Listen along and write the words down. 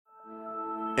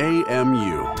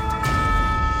AMU,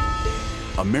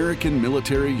 American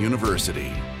Military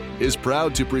University, is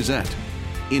proud to present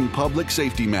In Public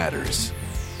Safety Matters.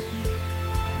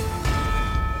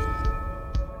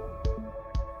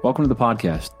 Welcome to the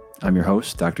podcast. I'm your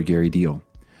host, Dr. Gary Deal.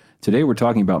 Today we're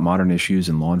talking about modern issues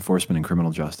in law enforcement and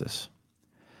criminal justice.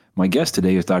 My guest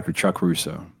today is Dr. Chuck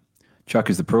Russo.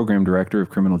 Chuck is the Program Director of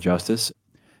Criminal Justice.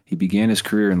 He began his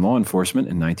career in law enforcement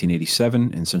in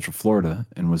 1987 in Central Florida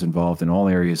and was involved in all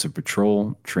areas of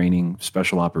patrol, training,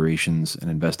 special operations,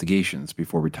 and investigations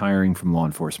before retiring from law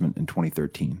enforcement in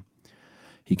 2013.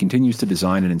 He continues to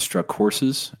design and instruct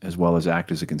courses, as well as act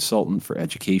as a consultant for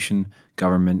education,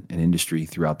 government, and industry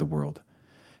throughout the world.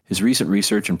 His recent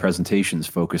research and presentations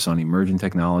focus on emerging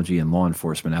technology and law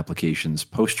enforcement applications,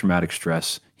 post-traumatic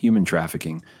stress, human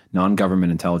trafficking,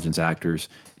 non-government intelligence actors,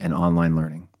 and online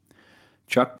learning.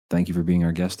 Chuck, thank you for being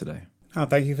our guest today. Oh,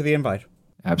 thank you for the invite.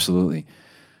 Absolutely.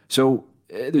 So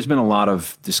there's been a lot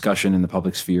of discussion in the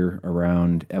public sphere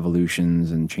around evolutions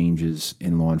and changes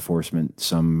in law enforcement,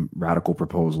 some radical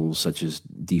proposals such as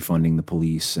defunding the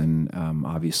police and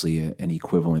obviously an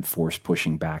equivalent force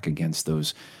pushing back against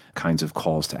those kinds of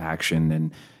calls to action.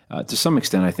 And to some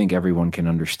extent, I think everyone can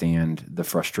understand the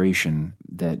frustration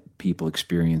that people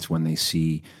experience when they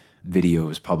see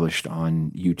videos published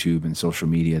on YouTube and social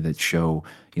media that show,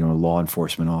 a law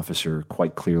enforcement officer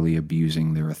quite clearly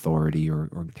abusing their authority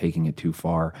or taking it too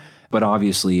far. But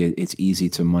obviously, it's easy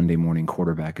to Monday morning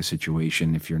quarterback a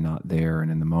situation if you're not there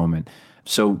and in the moment.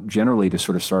 So generally, to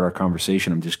sort of start our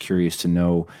conversation, I'm just curious to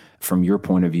know, from your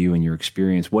point of view and your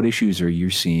experience, what issues are you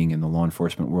seeing in the law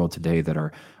enforcement world today that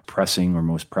are pressing or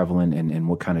most prevalent, and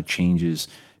what kind of changes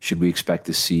should we expect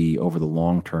to see over the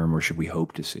long term, or should we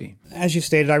hope to see? As you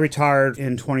stated, I retired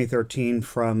in 2013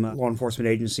 from a law enforcement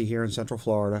agency here in Central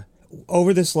Florida.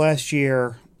 Over this last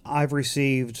year, I've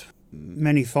received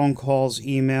many phone calls,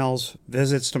 emails,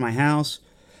 visits to my house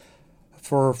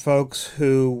for folks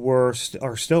who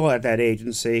are still at that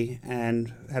agency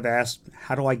and have asked,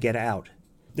 how do I get out?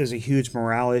 There's a huge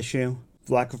morale issue,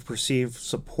 lack of perceived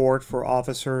support for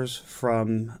officers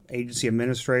from agency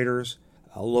administrators,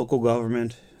 local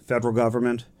government, federal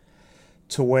government,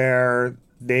 to where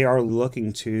they are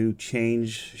looking to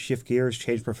shift gears,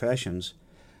 change professions.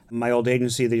 My old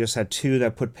agency, they just had two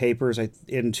that put papers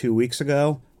in 2 weeks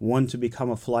ago, one to become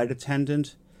a flight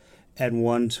attendant and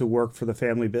one to work for the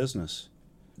family business.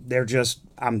 They're just,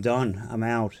 I'm done, I'm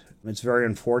out. It's very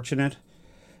unfortunate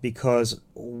because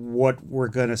what we're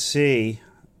going to see,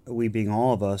 we being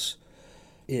all of us,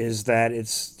 is that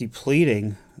it's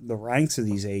depleting the ranks of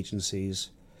these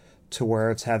agencies to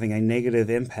where it's having a negative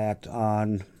impact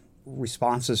on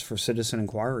responses for citizen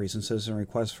inquiries and citizen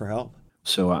requests for help.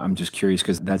 So I'm just curious,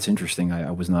 because that's interesting.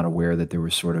 I was not aware that there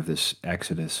was sort of this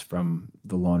exodus from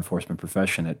the law enforcement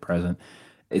profession at present.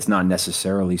 It's not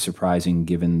necessarily surprising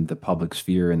given the public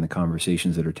sphere and the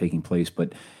conversations that are taking place,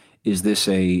 but is this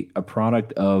a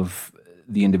product of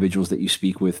the individuals that you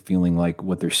speak with feeling like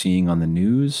what they're seeing on the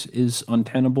news is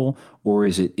untenable, or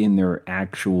is it in their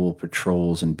actual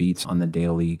patrols and beats on the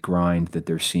daily grind that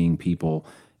they're seeing people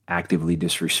actively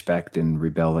disrespect and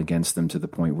rebel against them to the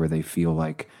point where they feel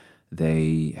like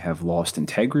they have lost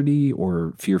integrity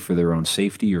or fear for their own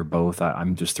safety, or both?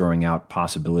 I'm just throwing out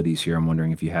possibilities here. I'm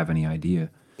wondering if you have any idea.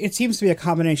 It seems to be a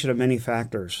combination of many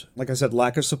factors. Like I said,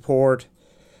 lack of support,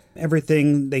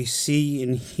 everything they see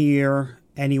and hear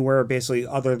anywhere basically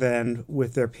other than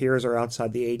with their peers or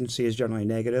outside the agency is generally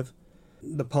negative.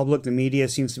 The public, the media,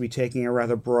 seems to be taking a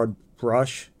rather broad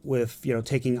brush with,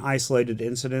 taking isolated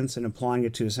incidents and applying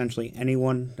it to essentially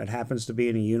anyone that happens to be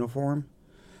in a uniform.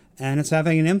 And it's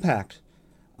having an impact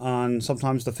on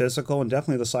sometimes the physical and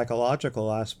definitely the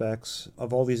psychological aspects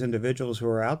of all these individuals who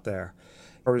are out there.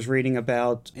 I was reading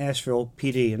about Asheville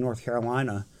PD in North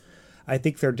Carolina. I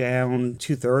think they're down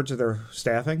 2/3 of their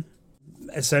staffing.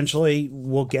 Essentially,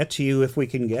 we'll get to you if we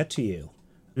can get to you.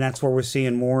 And that's where we're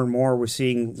seeing more and more. We're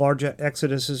seeing large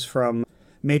exoduses from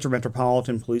major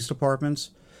metropolitan police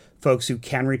departments. Folks who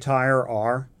can retire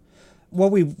are.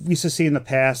 What we used to see in the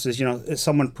past is, is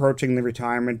someone approaching the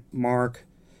retirement mark,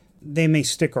 they may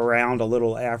stick around a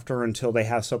little after until they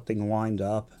have something lined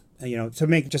up, to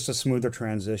make just a smoother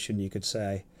transition, you could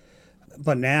say.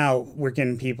 But now we're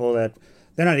getting people that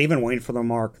they're not even waiting for the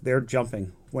mark. They're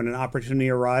jumping. When an opportunity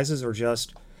arises, or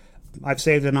just, I've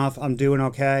saved enough, I'm doing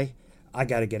okay, I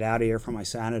got to get out of here for my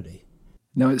sanity.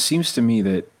 Now, it seems to me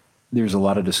that There's a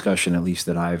lot of discussion, at least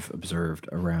that I've observed,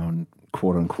 around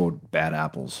quote unquote bad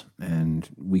apples. And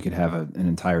we could have an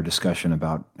entire discussion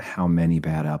about how many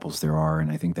bad apples there are.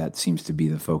 And I think that seems to be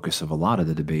the focus of a lot of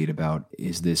the debate about,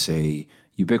 is this a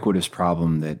ubiquitous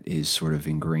problem that is sort of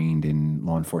ingrained in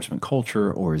law enforcement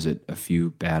culture, or is it a few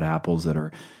bad apples that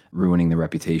are ruining the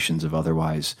reputations of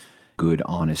otherwise good,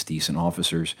 honest, decent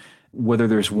officers? Whether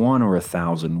there's one or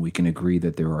 1,000, we can agree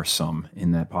that there are some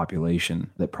in that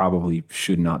population that probably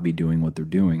should not be doing what they're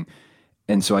doing.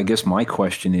 And so I guess my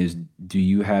question is, do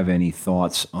you have any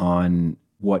thoughts on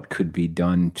what could be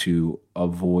done to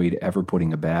avoid ever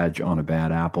putting a badge on a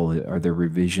bad apple? Are there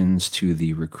revisions to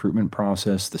the recruitment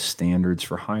process, the standards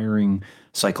for hiring,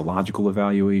 psychological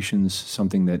evaluations,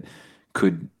 something that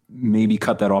could maybe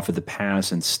cut that off at the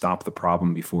pass and stop the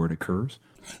problem before it occurs?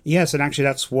 Yes, and actually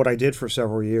that's what I did for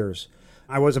several years.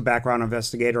 I was a background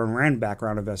investigator and ran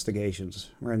background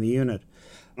investigations, ran the unit.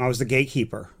 I was the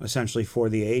gatekeeper, essentially, for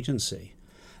the agency.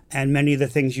 And many of the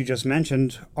things you just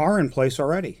mentioned are in place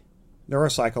already. There are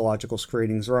psychological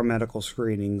screenings, there are medical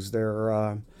screenings, there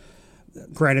are,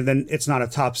 granted, then it's not a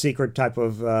top secret type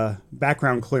of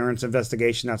background clearance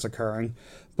investigation that's occurring,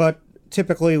 but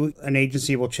typically an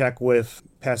agency will check with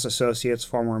past associates,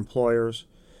 former employers,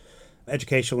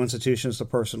 educational institutions the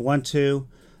person went to,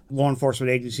 law enforcement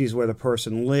agencies where the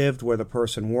person lived, where the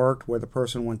person worked, where the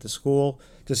person went to school,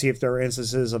 to see if there are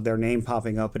instances of their name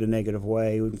popping up in a negative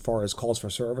way as far as calls for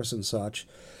service and such.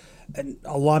 And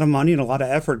a lot of money and a lot of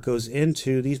effort goes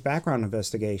into these background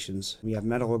investigations. We have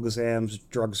medical exams,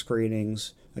 drug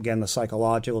screenings, again, the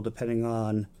psychological, depending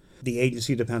on the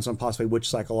agency, depends on possibly which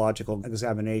psychological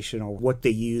examination or what they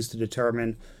use to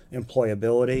determine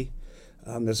employability.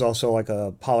 There's also like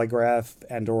a polygraph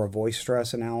and or a voice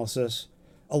stress analysis.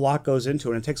 A lot goes into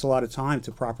it, and it takes a lot of time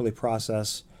to properly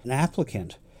process an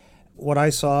applicant. What I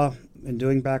saw in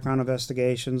doing background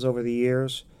investigations over the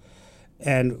years,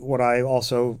 and what I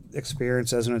also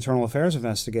experienced as an internal affairs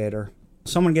investigator,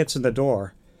 someone gets in the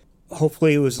door.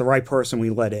 Hopefully it was the right person we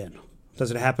let in.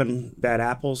 Does it happen, bad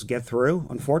apples get through?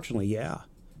 Unfortunately, yeah.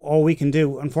 All we can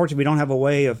do, unfortunately, we don't have a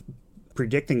way of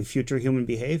predicting future human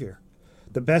behavior.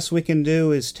 The best we can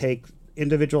do is take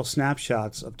individual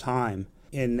snapshots of time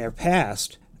in their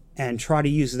past and try to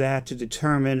use that to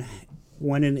determine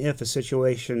when and if a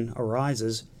situation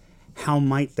arises, how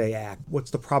might they act?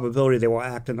 What's the probability they will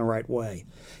act in the right way?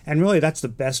 And really, that's the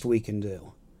best we can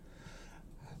do.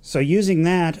 So using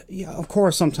that, yeah, of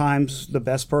course, sometimes the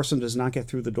best person does not get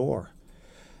through the door.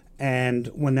 And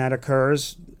when that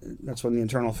occurs, that's when the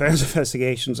internal affairs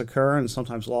investigations occur, and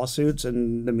sometimes lawsuits,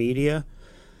 and the media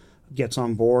gets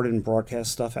on board and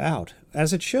broadcasts stuff out,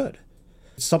 as it should.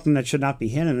 It's something that should not be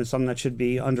hidden. It's something that should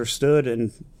be understood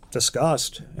and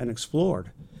discussed and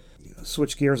explored.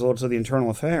 Switch gears a little to the internal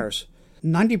affairs.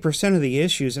 90% of the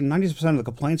issues and 90% of the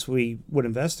complaints we would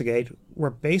investigate were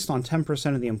based on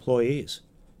 10% of the employees.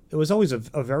 It was always a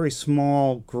very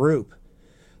small group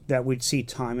that we'd see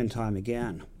time and time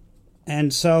again.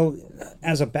 And so,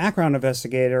 as a background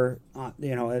investigator,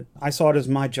 I saw it as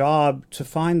my job to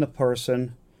find the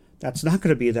person that's not going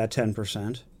to be that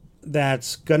 10%,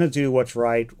 that's going to do what's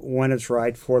right when it's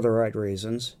right for the right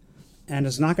reasons, and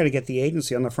is not going to get the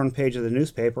agency on the front page of the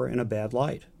newspaper in a bad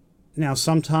light. Now,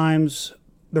 sometimes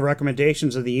the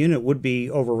recommendations of the unit would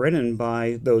be overridden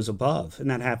by those above,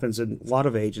 and that happens in a lot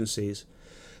of agencies,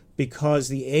 because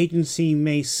the agency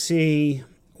may see,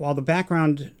 while the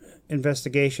background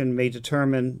investigation may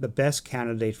determine the best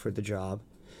candidate for the job,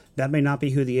 that may not be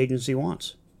who the agency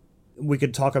wants. We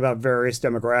could talk about various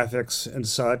demographics and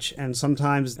such, and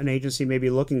sometimes an agency may be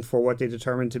looking for what they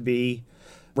determine to be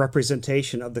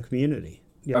representation of the community.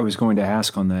 Yeah. I was going to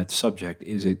ask on that subject,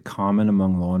 is it common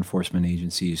among law enforcement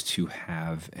agencies to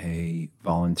have a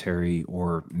voluntary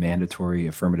or mandatory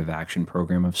affirmative action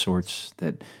program of sorts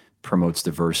that promotes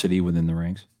diversity within the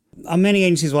ranks? Many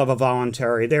agencies will have a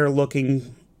voluntary. They're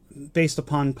looking based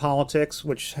upon politics,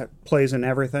 which plays in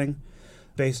everything,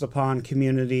 based upon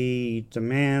community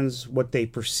demands, what they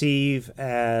perceive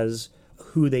as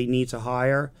who they need to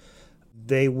hire.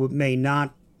 They may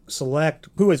not select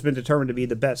who has been determined to be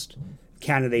the best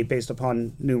candidate based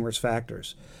upon numerous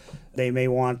factors. They may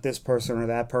want this person or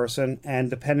that person, and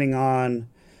depending on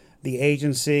the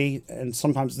agency and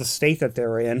sometimes the state that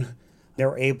they're in,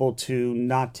 they're able to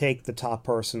not take the top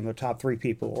person, the top 3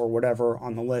 people or whatever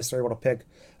on the list. They're able to pick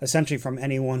essentially from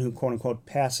anyone who, quote unquote,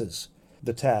 passes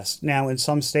the test. Now, in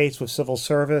some states with civil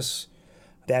service,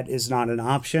 that is not an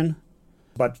option,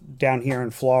 but down here in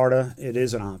Florida, it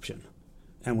is an option.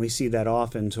 And we see that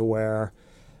often, to where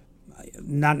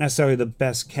not necessarily the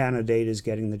best candidate is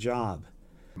getting the job.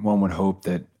 One would hope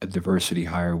that a diversity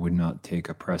hire would not take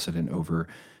a precedent over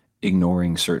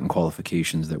ignoring certain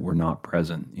qualifications that were not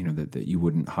present, that you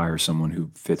wouldn't hire someone who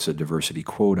fits a diversity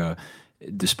quota,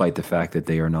 despite the fact that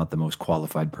they are not the most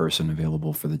qualified person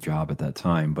available for the job at that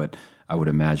time. But I would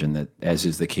imagine that, as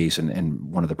is the case,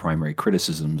 and one of the primary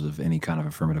criticisms of any kind of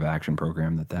affirmative action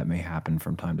program, that may happen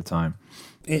from time to time.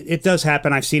 It does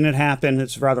happen. I've seen it happen.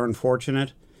 It's rather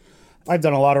unfortunate. I've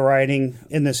done a lot of writing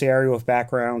in this area with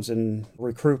backgrounds in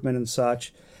recruitment and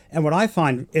such. And what I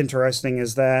find interesting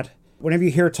is that whenever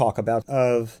you hear talk about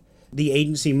the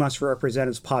agency must represent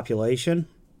its population,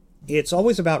 it's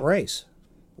always about race.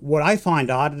 What I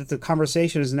find odd is that the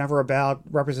conversation is never about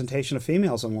representation of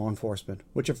females in law enforcement,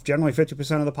 which are generally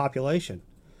 50% of the population.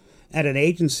 At an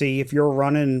agency, if you're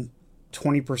running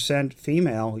 20%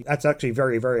 female, that's actually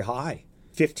very, very high.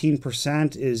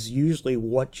 15% is usually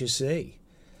what you see.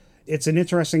 It's an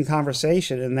interesting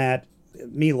conversation in that,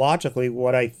 me logically,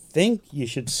 what I think you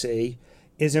should see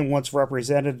isn't what's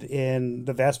represented in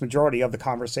the vast majority of the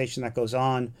conversation that goes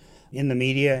on in the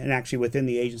media and actually within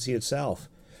the agency itself.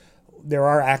 There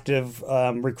are active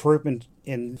recruitment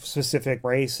in specific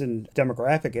race and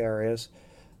demographic areas,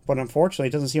 but unfortunately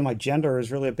it doesn't seem like gender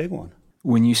is really a big one.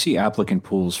 When you see applicant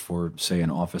pools for, say,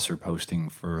 an officer posting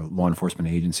for a law enforcement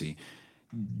agency,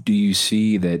 do you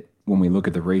see that when we look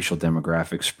at the racial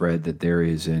demographic spread, that there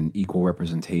is an equal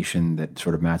representation that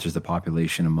sort of matches the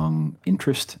population among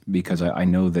interest? Because I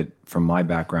know that from my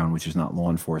background, which is not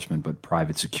law enforcement, but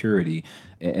private security,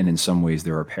 and in some ways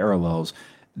there are parallels,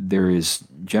 there is,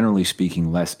 generally speaking,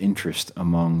 less interest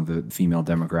among the female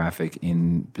demographic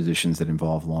in positions that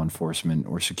involve law enforcement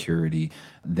or security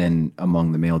than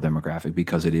among the male demographic,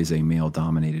 because it is a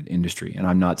male-dominated industry. And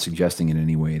I'm not suggesting in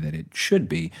any way that it should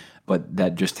be, but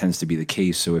that just tends to be the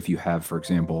case. So if you have, for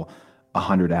example,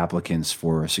 100 applicants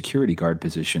for a security guard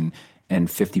position and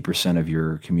 50% of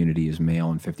your community is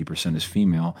male and 50% is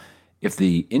female, if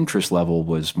the interest level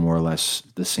was more or less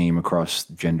the same across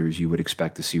genders, you would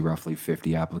expect to see roughly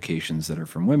 50 applications that are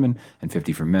from women and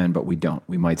 50 from men, but we don't.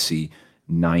 We might see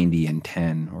 90 and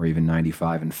 10 or even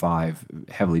 95 and 5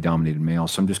 heavily dominated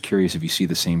males. So I'm just curious if you see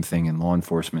the same thing in law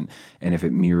enforcement and if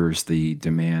it mirrors the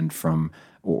demand from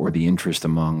or the interest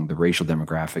among the racial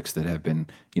demographics that have been,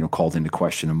 called into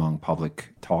question among public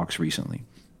talks recently.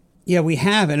 Yeah, we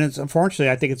have, and it's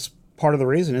unfortunately, I think it's part of the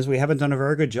reason is we haven't done a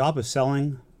very good job of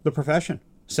selling the profession,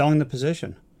 selling the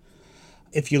position.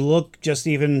 If you look just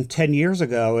even 10 years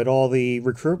ago at all the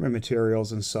recruitment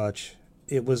materials and such,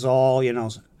 it was all,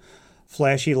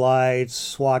 flashy lights,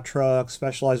 SWAT trucks,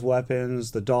 specialized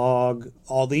weapons, the dog,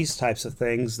 all these types of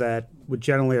things that would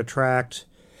generally attract,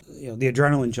 the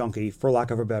adrenaline junkie, for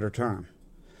lack of a better term.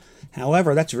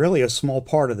 However, that's really a small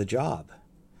part of the job.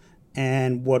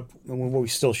 And what we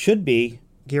still should be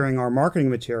gearing our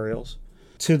marketing materials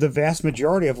to the vast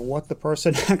majority of what the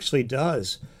person actually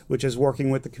does, which is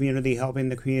working with the community, helping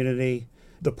the community,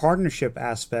 the partnership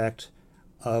aspect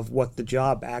of what the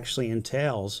job actually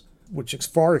entails, which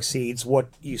far exceeds what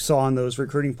you saw in those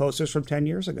recruiting posters from 10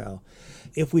 years ago.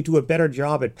 If we do a better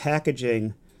job at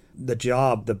packaging the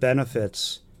job, the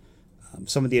benefits,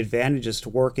 some of the advantages to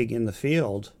working in the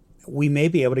field, we may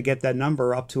be able to get that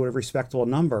number up to a respectable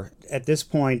number. At this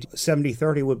point,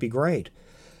 70-30 would be great.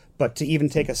 But to even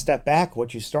take a step back,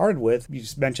 what you started with, you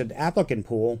just mentioned applicant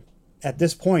pool. At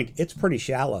this point, it's pretty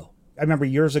shallow. I remember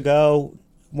years ago,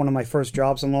 one of my first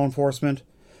jobs in law enforcement,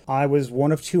 I was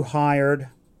one of 2 hired.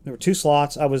 There were 2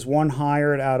 slots. I was 1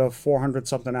 hired out of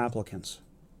 400-something applicants.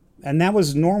 And that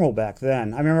was normal back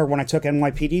then. I remember when I took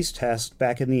NYPD's test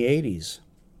back in the 80s,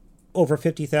 over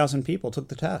 50,000 people took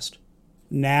the test.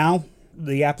 Now,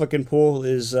 the applicant pool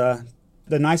is the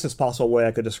nicest possible way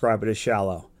I could describe it is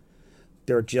shallow.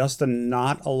 There are just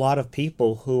not a lot of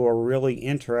people who are really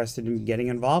interested in getting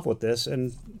involved with this,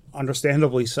 and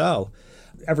understandably so.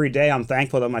 Every day I'm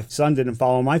thankful that my son didn't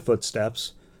follow my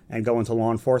footsteps and go into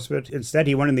law enforcement. Instead,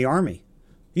 he went in the Army.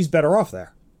 He's better off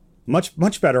there. Much,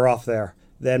 much better off there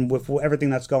than with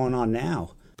everything that's going on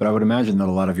now. But I would imagine that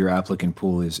a lot of your applicant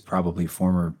pool is probably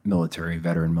former military,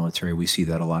 veteran military. We see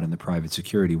that a lot in the private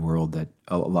security world, that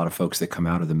a lot of folks that come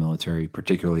out of the military,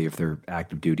 particularly if they're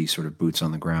active duty, sort of boots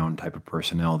on the ground type of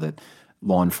personnel, that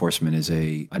law enforcement is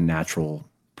a natural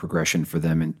progression for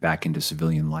them and back into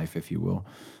civilian life, if you will.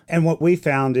 And what we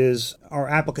found is our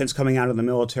applicants coming out of the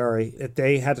military, if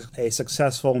they had a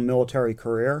successful military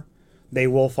career, they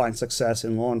will find success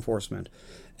in law enforcement.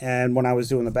 And when I was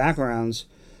doing the backgrounds,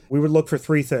 we would look for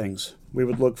 3 things. We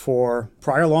would look for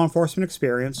prior law enforcement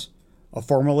experience, a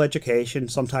formal education,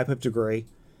 some type of degree,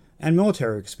 and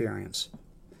military experience.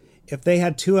 If they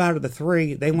had 2 out of the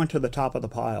 3, they went to the top of the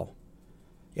pile.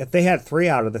 If they had 3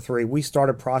 out of the 3, we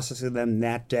started processing them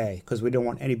that day because we didn't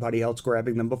want anybody else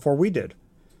grabbing them before we did.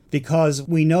 because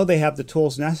we know they have the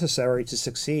tools necessary to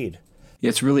succeed. Yeah,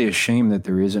 it's really a shame that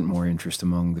there isn't more interest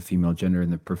among the female gender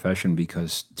in the profession,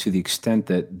 because to the extent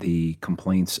that the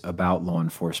complaints about law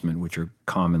enforcement, which are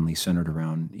commonly centered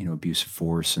around, abuse of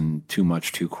force and too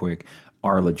much, too quick,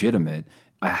 are legitimate,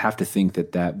 I have to think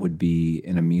that that would be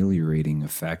an ameliorating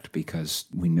effect, because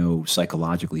we know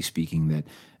psychologically speaking that,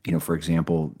 for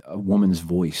example, a woman's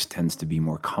voice tends to be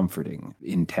more comforting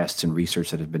in tests and research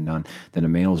that has been done than a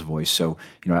male's voice. So,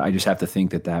 I just have to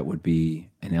think that that would be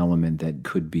an element that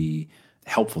could be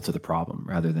helpful to the problem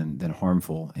rather than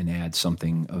harmful, and add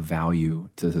something of value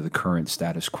to the current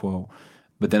status quo.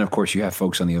 But then, of course, you have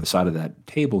folks on the other side of that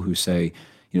table who say,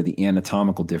 the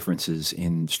anatomical differences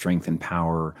in strength and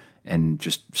power and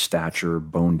just stature,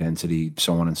 bone density,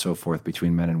 so on and so forth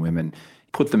between men and women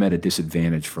put them at a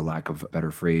disadvantage, for lack of a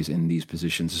better phrase, in these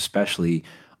positions, especially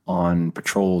on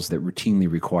patrols that routinely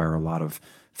require a lot of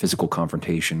physical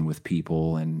confrontation with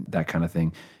people and that kind of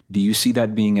thing. Do you see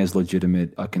that being as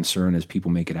legitimate a concern as people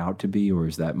make it out to be, or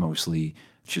is that mostly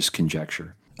just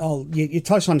conjecture? Oh, you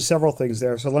touched on several things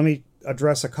there, so let me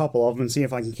address a couple of them and see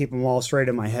if I can keep them all straight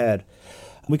in my head.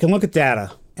 We can look at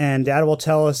data, and data will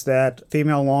tell us that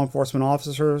female law enforcement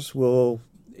officers will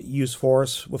use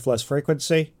force with less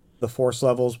frequency. The force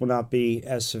levels will not be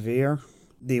as severe.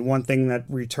 The one thing that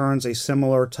returns a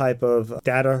similar type of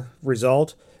data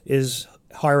result is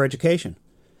higher education.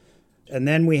 And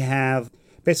then we have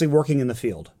basically working in the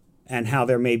field and how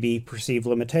there may be perceived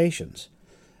limitations.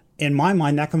 In my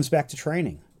mind, that comes back to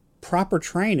training. Proper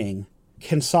training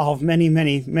can solve many,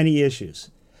 many, many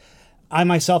issues. I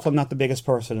myself am not the biggest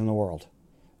person in the world.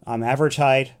 I'm average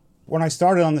height. When I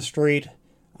started on the street,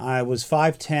 I was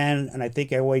 5'10", and I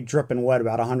think I weighed dripping wet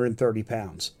about 130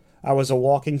 pounds. I was a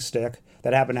walking stick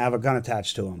that happened to have a gun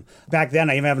attached to him. Back then,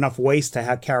 I didn't have enough waist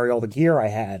to carry all the gear I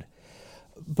had.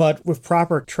 But with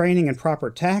proper training and proper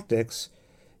tactics,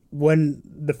 when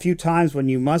the few times when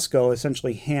you must go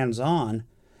essentially hands-on,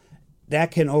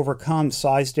 that can overcome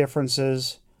size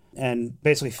differences and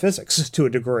basically physics to a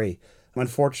degree.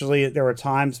 Unfortunately, there were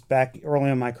times back early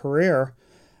in my career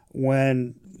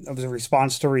when it was a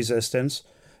response to resistance,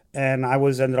 and I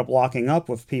ended up locking up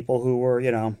with people who were,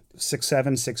 6'7",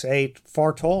 6'8",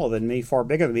 far taller than me, far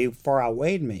bigger than me, far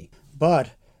outweighed me.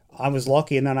 But I was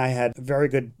lucky in that I had very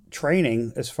good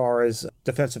training as far as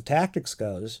defensive tactics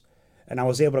goes, and I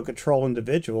was able to control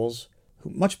individuals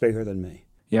much bigger than me.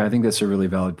 Yeah, I think that's a really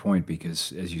valid point,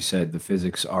 because, as you said, the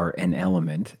physics are an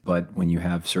element, but when you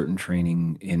have certain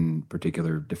training in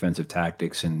particular defensive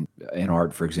tactics and an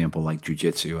art, for example, like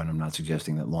jiu-jitsu, and I'm not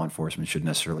suggesting that law enforcement should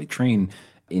necessarily train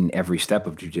in every step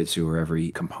of jiu-jitsu or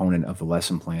every component of the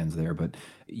lesson plans there, but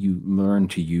you learn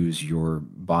to use your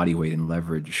body weight and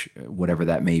leverage, whatever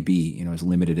that may be, as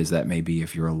limited as that may be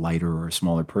if you're a lighter or a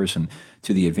smaller person,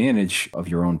 to the advantage of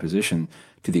your own position,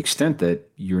 to the extent that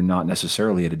you're not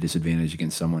necessarily at a disadvantage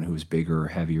against someone who is bigger or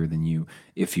heavier than you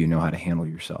if you know how to handle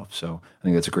yourself. So I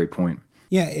think that's a great point.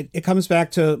 Yeah, it comes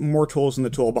back to more tools in the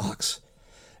toolbox.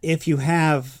 If you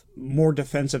have more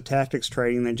defensive tactics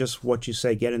training than just what you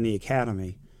say get in the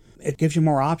academy, it gives you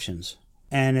more options,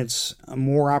 and it's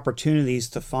more opportunities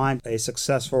to find a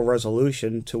successful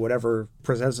resolution to whatever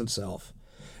presents itself.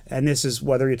 And this is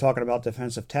whether you're talking about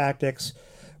defensive tactics,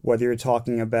 whether you're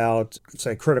talking about,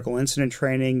 say, critical incident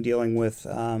training, dealing with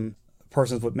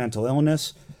persons with mental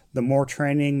illness. The more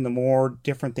training, the more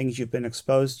different things you've been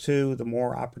exposed to, the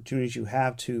more opportunities you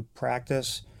have to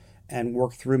practice and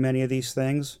work through many of these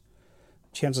things.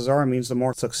 Chances are it means the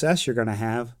more success you're going to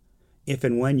have if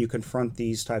and when you confront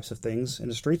these types of things in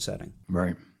a street setting.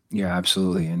 Right. Yeah,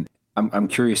 absolutely. And I'm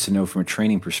curious to know, from a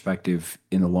training perspective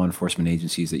in the law enforcement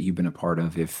agencies that you've been a part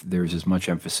of, if there's as much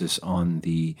emphasis on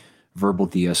the verbal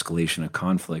de-escalation of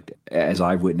conflict as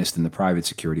I've witnessed in the private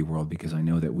security world, because I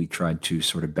know that we tried to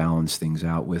sort of balance things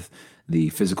out with the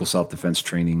physical self-defense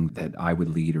training that I would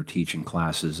lead or teach in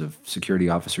classes of security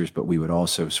officers, but we would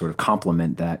also sort of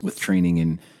complement that with training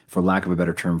in, for lack of a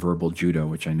better term, verbal judo,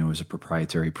 which I know is a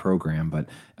proprietary program, but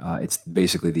it's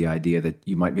basically the idea that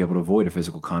you might be able to avoid a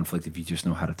physical conflict if you just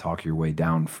know how to talk your way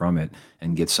down from it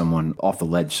and get someone off the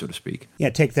ledge, so to speak. Yeah,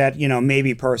 take that,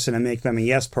 maybe person and make them a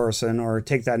yes person, or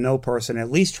take that no person,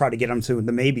 at least try to get them to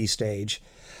the maybe stage.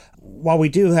 While we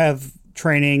do have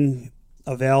training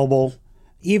available,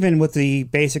 even with the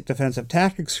basic defensive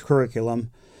tactics curriculum,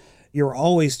 you're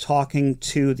always talking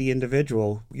to the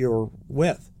individual you're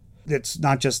with. It's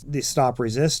not just the stop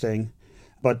resisting,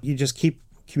 but you just keep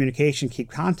communication,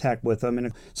 keep contact with them,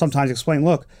 and sometimes explain,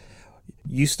 look,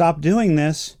 you stop doing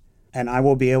this, and I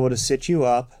will be able to sit you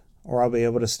up, or I'll be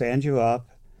able to stand you up,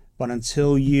 but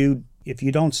if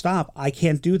you don't stop, I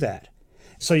can't do that.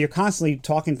 So you're constantly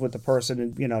talking with the person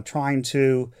and, trying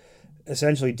to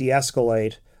essentially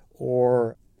de-escalate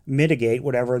or mitigate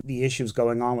whatever the issue's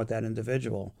going on with that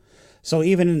individual. So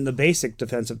even in the basic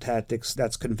defensive tactics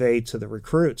that's conveyed to the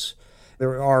recruits,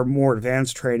 there are more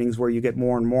advanced trainings where you get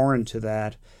more and more into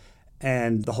that,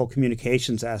 and the whole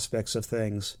communications aspects of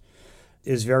things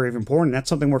is very important. That's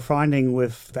something we're finding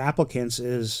with applicants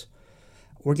is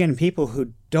we're getting people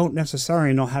who don't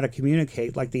necessarily know how to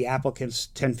communicate like the applicants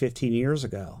 10, 15 years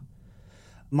ago.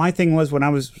 My thing was when I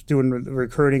was doing the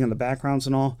recruiting and the backgrounds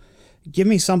and all, give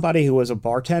me somebody who was a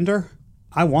bartender.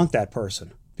 I want that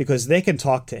person because they can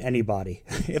talk to anybody.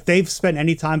 If they've spent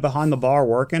any time behind the bar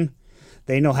working,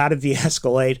 they know how to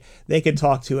de-escalate. They can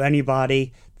talk to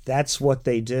anybody. That's what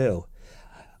they do.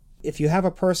 If you have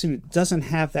a person who doesn't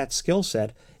have that skill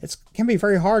set, it can be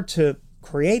very hard to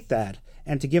create that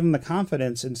and to give them the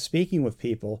confidence in speaking with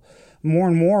people. More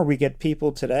and more we get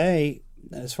people today,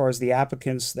 as far as the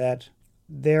applicants, that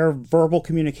their verbal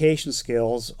communication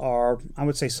skills are, I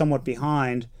would say, somewhat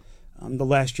behind the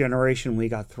last generation we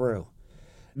got through.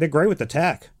 They're great with the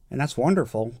tech, and that's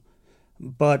wonderful,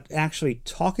 but actually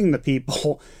talking to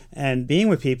people and being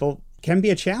with people can be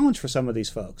a challenge for some of these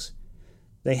folks.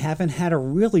 They haven't had to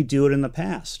really do it in the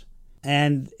past.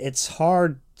 And it's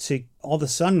hard to all of a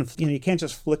sudden, you can't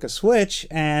just flick a switch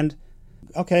and,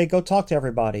 okay, go talk to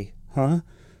everybody, huh?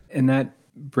 And that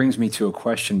brings me to a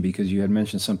question, because you had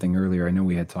mentioned something earlier. I know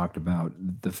we had talked about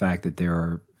the fact that there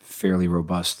are fairly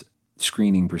robust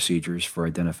screening procedures for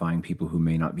identifying people who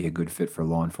may not be a good fit for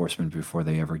law enforcement before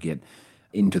they ever get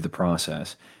into the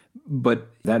process. But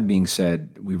that being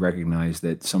said, we recognize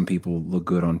that some people look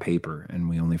good on paper, and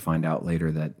we only find out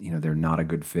later that they're not a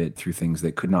good fit through things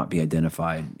that could not be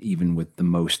identified even with the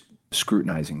most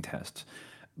scrutinizing tests.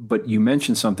 But you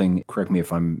mentioned something, correct me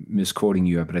if I'm misquoting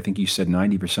you, but I think you said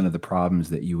 90% of the problems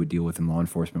that you would deal with in law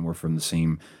enforcement were from the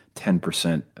same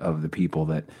 10% of the people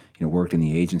that worked in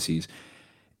the agencies.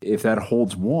 If that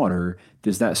holds water,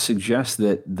 does that suggest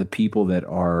that the people that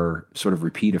are sort of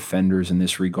repeat offenders in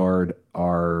this regard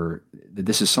that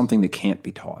this is something that can't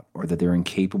be taught, or that they're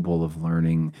incapable of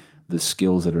learning the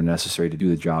skills that are necessary to do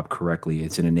the job correctly?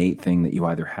 It's an innate thing that you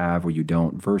either have or you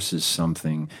don't, versus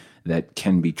something that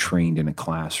can be trained in a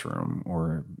classroom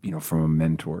or, from a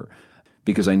mentor.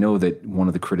 Because I know that one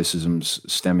of the criticisms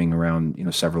stemming around,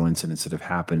 several incidents that have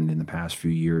happened in the past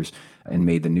few years and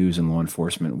made the news in law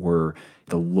enforcement were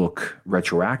the look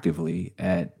retroactively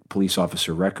at police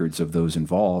officer records of those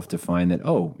involved to find that,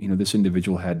 this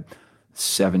individual had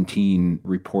 17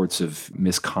 reports of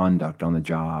misconduct on the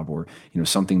job, or,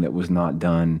 something that was not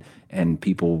done. And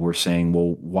people were saying,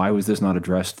 well, why was this not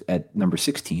addressed at number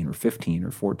 16 or 15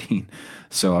 or 14?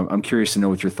 So I'm curious to know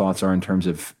what your thoughts are in terms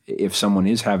of if someone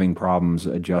is having problems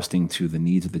adjusting to the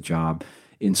needs of the job,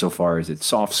 insofar as it's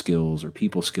soft skills or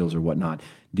people skills or whatnot.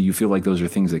 Do you feel like those are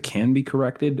things that can be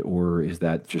corrected, or is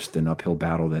that just an uphill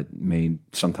battle that may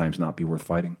sometimes not be worth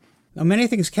fighting? Now, many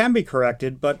things can be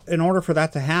corrected, but in order for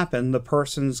that to happen, the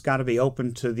person's got to be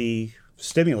open to the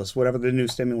stimulus, whatever the new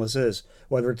stimulus is,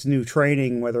 whether it's new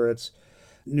training, whether it's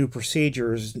new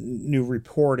procedures, new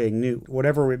reporting, new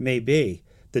whatever it may be.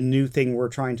 The new thing we're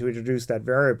trying to introduce, that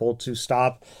variable to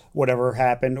stop whatever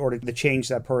happened or to change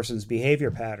that person's behavior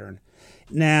pattern.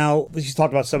 Now, we just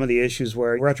talked about some of the issues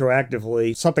where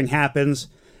retroactively something happens,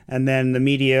 and then the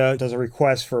media does a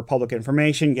request for public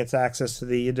information, gets access to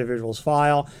the individual's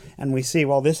file, and we see,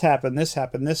 well, this happened, this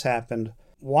happened, this happened.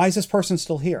 Why is this person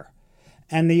still here?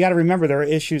 And you got to remember there are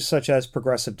issues such as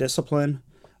progressive discipline.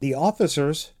 The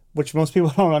officers, which most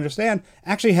people don't understand,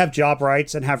 actually have job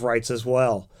rights and have rights as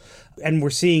well. And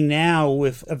we're seeing now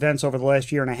with events over the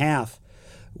last year and a half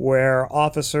where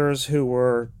officers who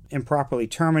were improperly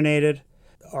terminated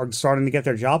are starting to get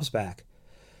their jobs back,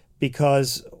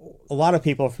 because a lot of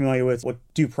people are familiar with what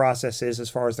due process is as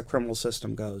far as the criminal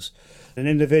system goes. An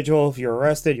individual, if you're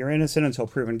arrested, you're innocent until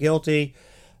proven guilty.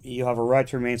 You have a right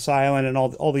to remain silent and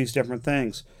all these different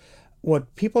things.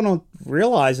 What people don't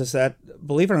realize is that,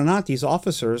 believe it or not, these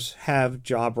officers have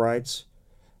job rights,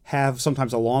 have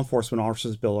sometimes a law enforcement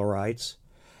officer's bill of rights.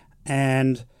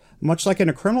 And much like in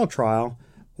a criminal trial,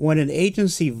 when an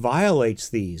agency violates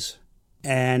these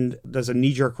and does a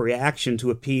knee-jerk reaction to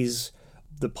appease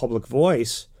the public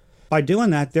voice, by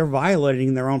doing that, they're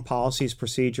violating their own policies,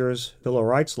 procedures, Bill of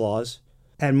Rights laws.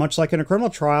 And much like in a criminal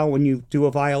trial, when you do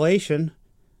a violation,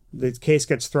 the case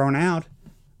gets thrown out.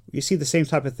 You see the same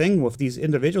type of thing with these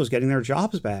individuals getting their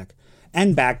jobs back,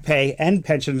 and back pay, and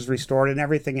pensions restored, and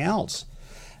everything else.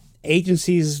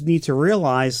 Agencies need to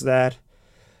realize that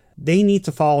they need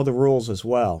to follow the rules as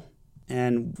well.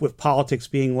 And with politics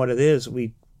being what it is,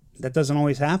 that doesn't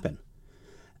always happen.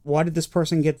 Why did this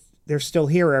person get they're still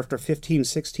here after 15,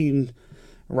 16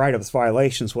 write-ups,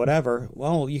 violations, whatever.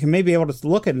 Well, you can maybe be able to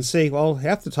look at it and see, well,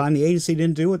 half the time the agency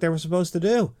didn't do what they were supposed to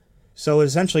do. So it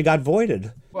essentially got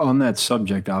voided. Well, on that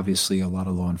subject, obviously, a lot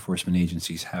of law enforcement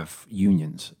agencies have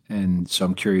unions. And so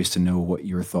I'm curious to know what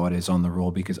your thought is on the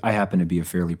role, because I happen to be a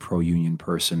fairly pro-union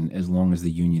person, as long as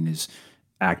the union is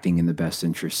acting in the best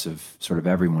interests of sort of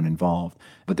everyone involved.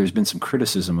 But there's been some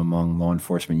criticism among law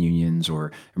enforcement unions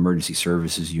or emergency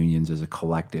services unions as a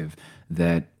collective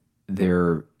that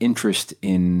their interest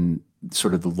in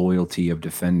sort of the loyalty of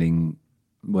defending,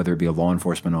 whether it be a law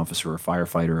enforcement officer or a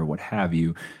firefighter or what have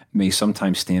you, may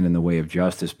sometimes stand in the way of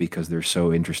justice because they're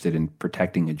so interested in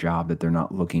protecting a job that they're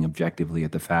not looking objectively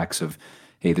at the facts of,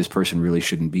 hey, this person really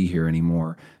shouldn't be here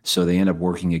anymore. So they end up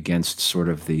working against sort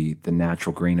of the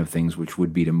natural grain of things, which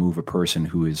would be to move a person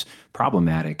who is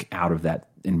problematic out of that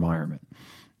environment.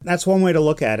 That's one way to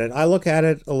look at it. I look at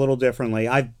it a little differently.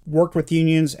 I've worked with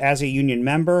unions as a union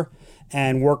member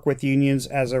and worked with unions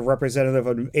as a representative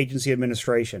of agency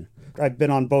administration. I've been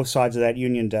on both sides of that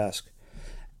union desk.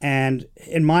 And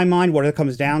in my mind, what it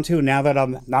comes down to, now that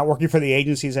I'm not working for the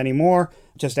agencies anymore,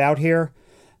 just out here,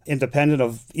 independent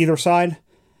of either side,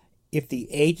 if the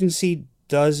agency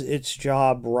does its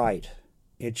job right,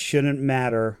 it shouldn't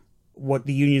matter what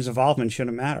the union's involvement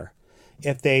shouldn't matter.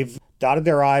 If they've dotted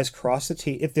their I's, crossed the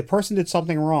T, if the person did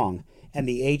something wrong and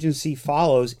the agency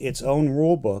follows its own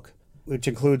rule book, which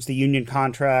includes the union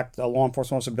contract, the law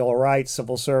enforcement officer bill of rights,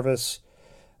 civil service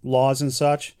laws and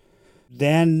such,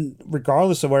 then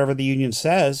regardless of whatever the union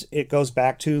says, it goes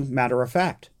back to matter of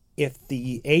fact. If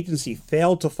the agency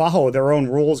failed to follow their own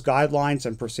rules, guidelines,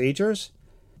 and procedures,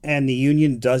 and the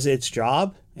union does its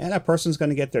job, and that person's going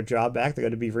to get their job back, they're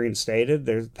going to be reinstated,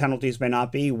 their penalties may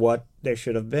not be what they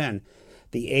should have been.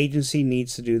 The agency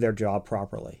needs to do their job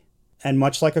properly. And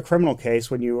much like a criminal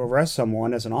case, when you arrest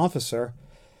someone as an officer,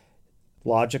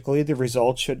 logically, the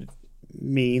result should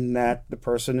mean that the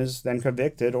person is then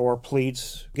convicted or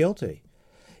pleads guilty.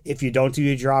 If you don't do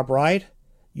your job right,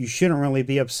 you shouldn't really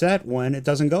be upset when it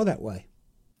doesn't go that way.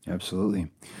 Absolutely.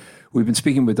 We've been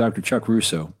speaking with Dr. Chuck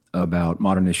Russo about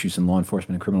modern issues in law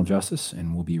enforcement and criminal justice,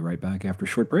 and we'll be right back after a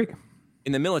short break.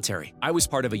 In the military, I was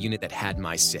part of a unit that had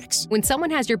my six. When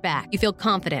someone has your back, you feel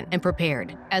confident and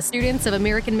prepared. As students of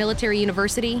American Military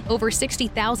University, over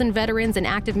 60,000 veterans and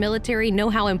active military know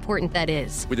how important that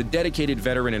is. With a dedicated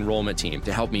veteran enrollment team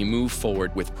to help me move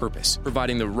forward with purpose,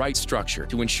 providing the right structure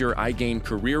to ensure I gain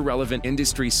career-relevant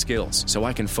industry skills so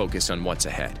I can focus on what's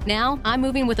ahead. Now, I'm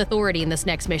moving with authority in this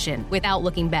next mission without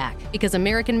looking back, because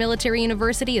American Military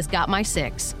University has got my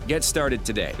six. Get started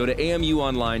today. Go to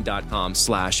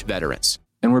amuonline.com/veterans.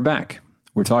 And we're back.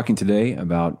 We're talking today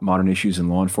about modern issues in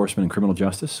law enforcement and criminal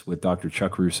justice with Dr.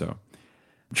 Chuck Russo.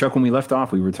 Chuck, when we left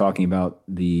off, we were talking about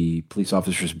the Police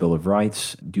Officers' Bill of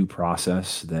Rights, due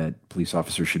process that police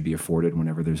officers should be afforded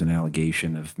whenever there's an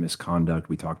allegation of misconduct.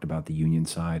 We talked about the union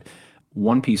side.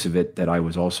 One piece of it that I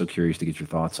was also curious to get your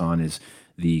thoughts on is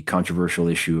the controversial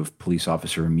issue of police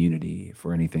officer immunity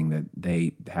for anything that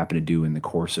they happen to do in the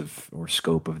course of or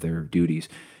scope of their duties.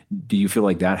 Do you feel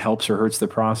like that helps or hurts the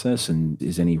process? And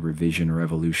is any revision or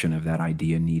evolution of that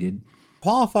idea needed?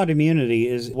 Qualified immunity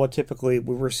is what typically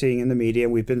we were seeing in the media,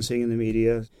 we've been seeing in the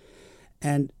media.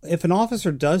 And if an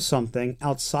officer does something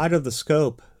outside of the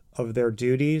scope of their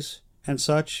duties and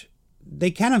such,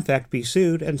 they can in fact be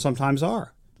sued and sometimes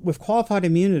are. With qualified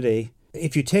immunity,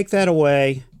 if you take that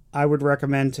away, I would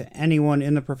recommend to anyone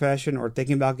in the profession or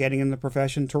thinking about getting in the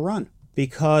profession to run,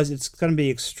 because it's going to be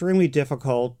extremely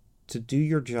difficult to do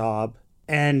your job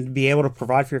and be able to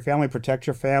provide for your family, protect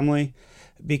your family,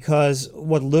 because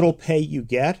what little pay you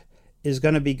get is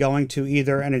going to be going to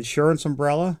either an insurance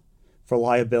umbrella for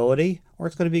liability or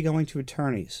it's going to be going to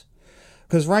attorneys.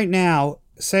 Because right now,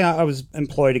 say I was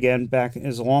employed again back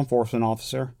as a law enforcement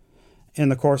officer. In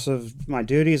the course of my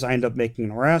duties, I end up making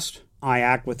an arrest. I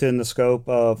act within the scope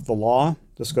of the law,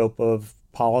 the scope of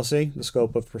policy, the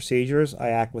scope of procedures. I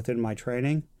act within my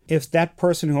training. If that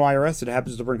person who I arrested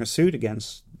happens to bring a suit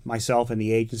against myself and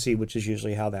the agency, which is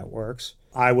usually how that works,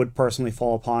 I would personally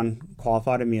fall upon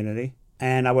qualified immunity,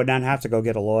 and I would not have to go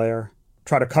get a lawyer,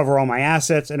 try to cover all my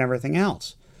assets and everything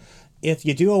else. If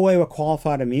you do away with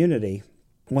qualified immunity,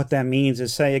 what that means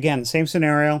is, say, again, same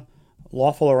scenario,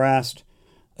 lawful arrest,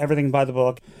 everything by the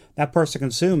book, that person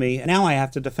can sue me, and now I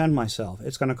have to defend myself.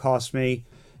 It's going to cost me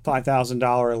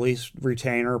 $5,000 at least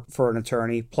retainer for an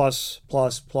attorney, plus,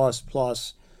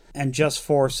 and just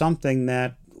for something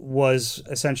that was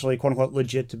essentially, quote-unquote,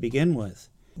 legit to begin with.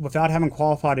 Without having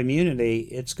qualified immunity,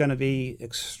 it's going to be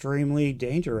extremely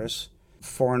dangerous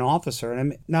for an officer,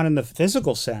 and not in the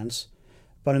physical sense,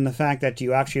 but in the fact that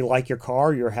you actually like your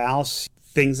car, your house,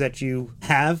 things that you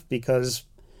have, because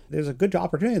there's a good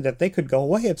opportunity that they could go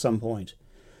away at some point.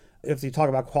 If you talk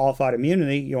about qualified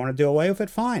immunity, you want to do away with it,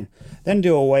 fine. Then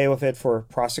do away with it for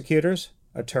prosecutors,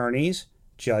 attorneys,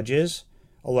 judges,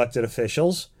 elected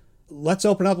officials. Let's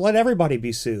open up, let everybody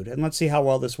be sued, and let's see how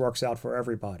well this works out for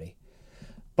everybody.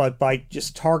 But by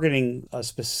just targeting a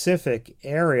specific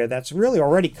area that's really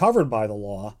already covered by the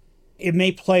law, it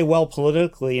may play well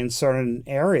politically in certain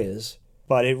areas,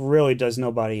 but it really does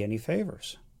nobody any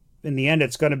favors. In the end,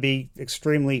 it's going to be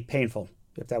extremely painful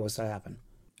if that was to happen.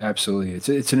 Absolutely.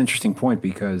 It's an interesting point,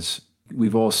 because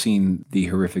we've all seen the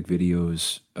horrific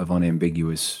videos of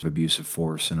unambiguous abuse of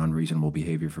force and unreasonable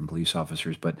behavior from police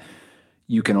officers, but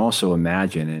you can also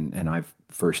imagine, and I've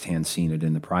firsthand seen it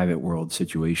in the private world,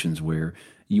 situations where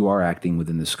you are acting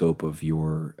within the scope of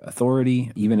your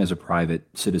authority, even as a private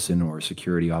citizen or a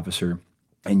security officer,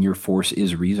 and your force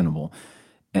is reasonable.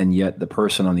 And yet the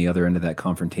person on the other end of that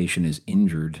confrontation is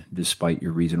injured despite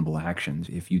your reasonable actions.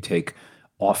 If you take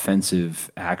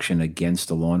offensive action against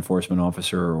a law enforcement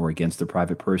officer or against a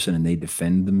private person and they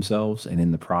defend themselves, and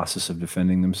in the process of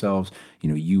defending themselves,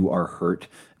 you are hurt,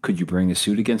 could you bring a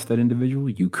suit against that individual?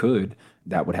 You could.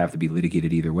 That would have to be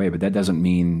litigated either way. But that doesn't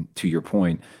mean, to your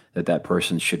point, that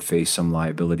person should face some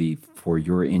liability for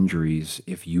your injuries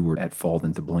if you were at fault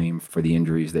and to blame for the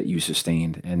injuries that you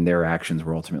sustained and their actions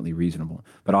were ultimately reasonable.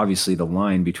 But obviously the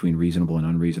line between reasonable and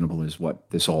unreasonable is what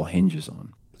this all hinges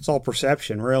on. It's all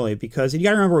perception, really, because you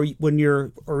got to remember, when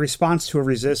you're a response to a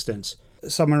resistance,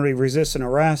 someone resists an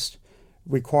arrest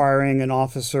requiring an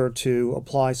officer to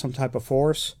apply some type of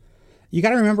force, you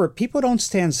got to remember, people don't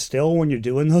stand still when you're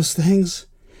doing those things.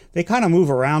 They kind of move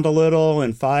around a little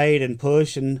and fight and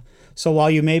push. And so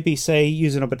while you may be, say,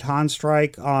 using a baton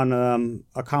strike on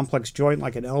a complex joint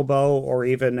like an elbow or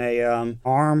even a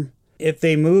arm, if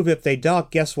they move, if they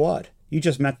duck, guess what? You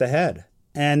just met the head.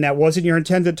 And that wasn't your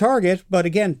intended target. But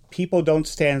again, people don't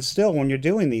stand still when you're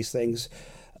doing these things.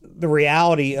 The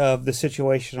reality of the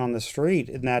situation on the street,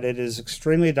 in that it is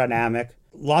extremely dynamic,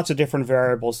 lots of different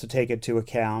variables to take into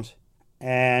account.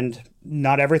 And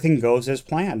not everything goes as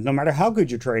planned, no matter how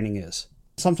good your training is.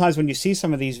 Sometimes when you see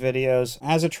some of these videos,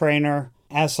 as a trainer,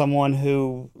 as someone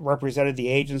who represented the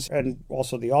agents and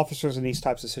also the officers in these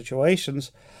types of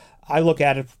situations, I look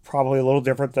at it probably a little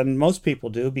different than most people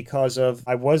do, because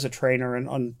I was a trainer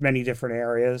on many different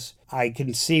areas. I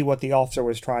can see what the officer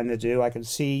was trying to do. I can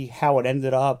see how it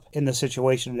ended up in the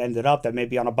situation it ended up, that may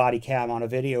be on a body cam, on a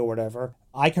video, or whatever.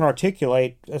 I can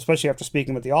articulate, especially after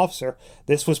speaking with the officer,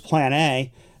 this was plan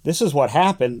A, this is what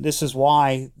happened, this is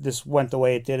why this went the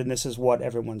way it did, and this is what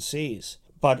everyone sees.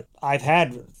 But I've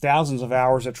had thousands of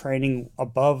hours of training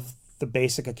above the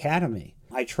basic academy.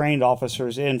 I trained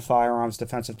officers in firearms,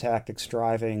 defensive tactics,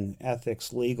 driving,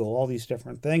 ethics, legal, all these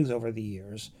different things over the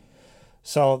years.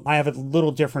 So I have a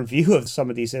little different view of some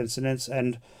of these incidents,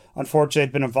 and unfortunately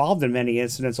I've been involved in many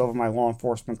incidents over my law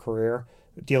enforcement career,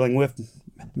 dealing with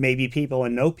maybe people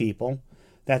and no people,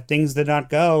 that things did not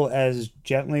go as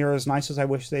gently or as nice as I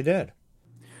wish they did.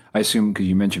 I assume, because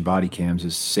you mentioned body cams,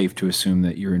 it's safe to assume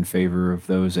that you're in favor of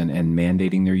those and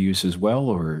mandating their use as well,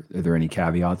 or are there any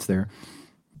caveats there?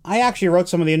 I actually wrote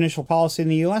some of the initial policy in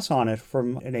the U.S. on it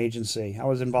from an agency. I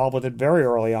was involved with it very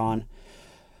early on.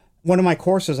 One of my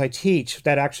courses I teach,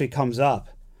 that actually comes up.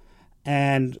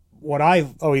 And what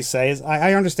I always say is,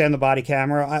 I understand the body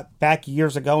camera. Back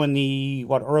years ago in the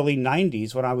early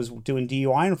 90s, when I was doing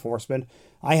DUI enforcement,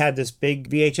 I had this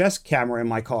big VHS camera in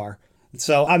my car.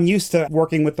 So I'm used to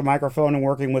working with the microphone and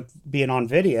working with being on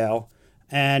video,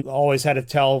 and always had to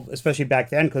tell, especially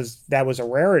back then, because that was a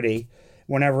rarity,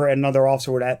 whenever another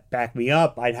officer would back me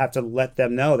up, I'd have to let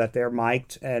them know that they're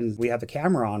mic'd and we have the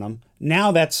camera on them.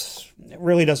 Now it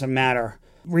really doesn't matter.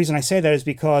 The reason I say that is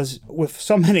because with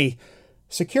so many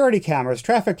security cameras,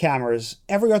 traffic cameras,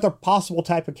 every other possible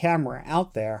type of camera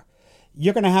out there,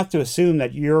 you're going to have to assume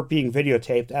that you're being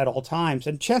videotaped at all times.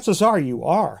 And chances are you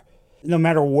are. No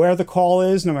matter where the call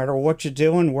is, no matter what you're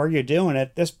doing, where you're doing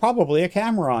it, there's probably a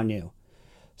camera on you.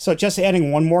 So just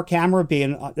adding one more camera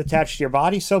being attached to your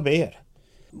body, so be it.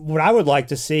 What I would like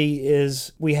to see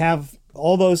is we have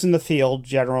all those in the field,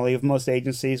 generally, of most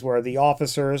agencies, where the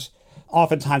officers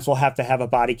oftentimes will have to have a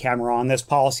body camera on. There's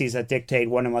policies that dictate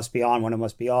when it must be on, when it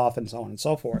must be off, and so on and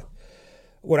so forth.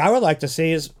 What I would like to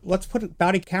see is, let's put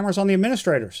body cameras on the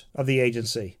administrators of the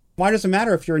agency. Why does it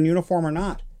matter if you're in uniform or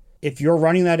not? If you're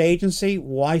running that agency,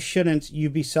 why shouldn't you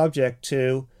be subject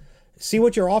to see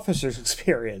what your officers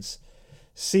experience?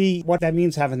 See what that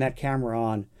means having that camera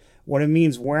on, what it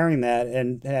means wearing that,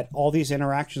 and that all these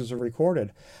interactions are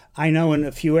recorded. I know in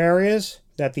a few areas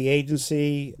that the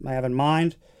agency I have in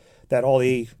mind that all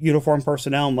the uniformed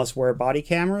personnel must wear body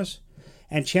cameras.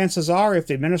 And chances are, if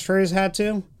the administrators had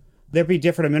to, there'd be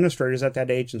different administrators at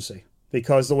that agency,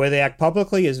 because the way they act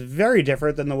publicly is very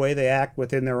different than the way they act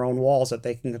within their own walls that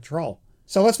they can control.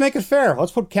 So let's make it fair.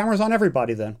 Let's put cameras on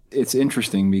everybody then. It's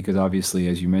interesting because obviously,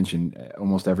 as you mentioned,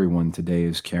 almost everyone today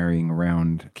is carrying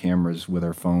around cameras with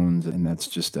our phones, and that's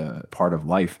just a part of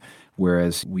life.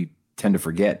 Whereas we tend to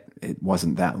forget it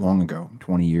wasn't that long ago,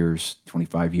 20 years,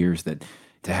 25 years, that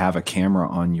to have a camera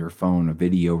on your phone, a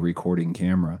video recording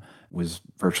camera, was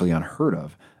virtually unheard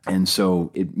of. And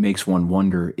so it makes one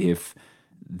wonder if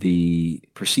the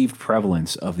perceived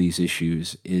prevalence of these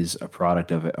issues is a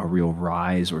product of a real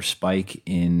rise or spike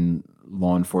in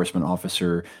law enforcement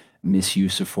officer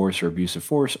misuse of force or abuse of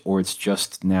force, or it's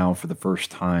just now for the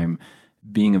first time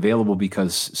being available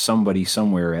because somebody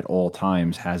somewhere at all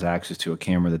times has access to a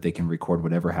camera that they can record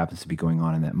whatever happens to be going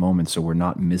on in that moment. So we're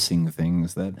not missing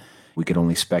things that we could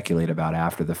only speculate about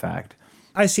after the fact.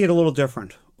 I see it a little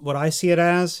different. What I see it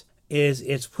as is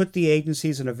it's put the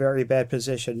agencies in a very bad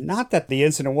position. Not that the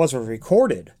incident wasn't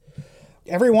recorded.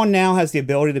 Everyone now has the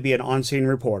ability to be an on-scene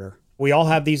reporter. We all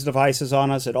have these devices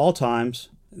on us at all times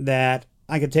that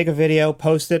I could take a video,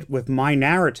 post it with my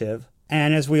narrative,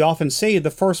 and as we often see, the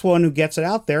first one who gets it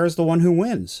out there is the one who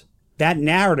wins. That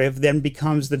narrative then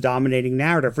becomes the dominating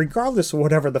narrative, regardless of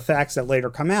whatever the facts that later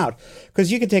come out.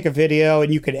 Because you could take a video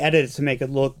and you could edit it to make it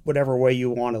look whatever way you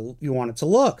want it to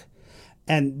look.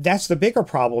 And that's the bigger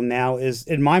problem now is,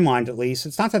 in my mind at least,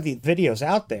 it's not that the video's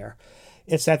out there.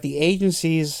 It's that the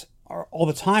agencies are all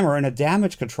the time are in a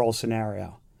damage control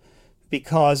scenario.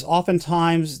 Because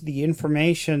oftentimes the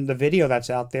information, the video that's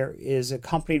out there is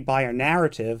accompanied by a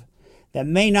narrative that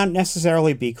may not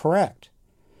necessarily be correct.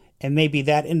 It may be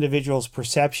that individual's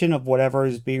perception of whatever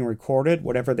is being recorded,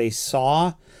 whatever they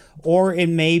saw, or it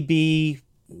may be,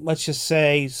 let's just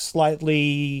say,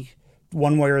 slightly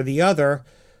one way or the other,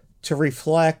 to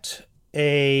reflect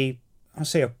a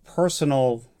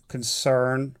personal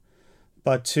concern,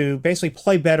 but to basically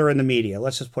play better in the media.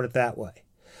 Let's just put it that way.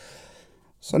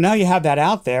 So now you have that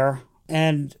out there,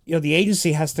 and the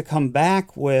agency has to come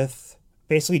back with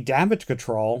basically damage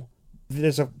control.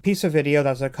 There's a piece of video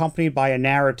that's accompanied by a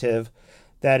narrative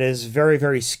that is very,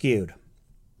 very skewed.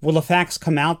 Will the facts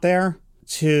come out there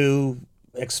to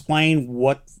explain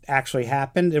what actually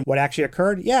happened and what actually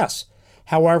occurred? Yes.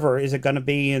 However, is it going to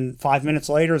be in 5 minutes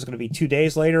later? Is it going to be 2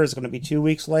 days later? Is it going to be 2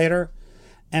 weeks later?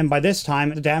 And by this time,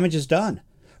 the damage is done.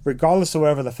 Regardless of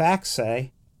whatever the facts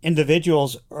say,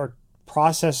 individuals are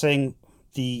processing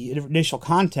the initial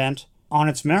content on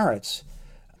its merits.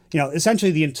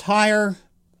 Essentially the entire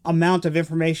amount of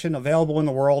information available in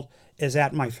the world is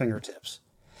at my fingertips.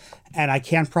 And I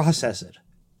can't process it.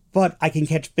 But I can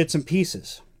catch bits and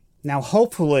pieces. Now,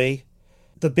 hopefully,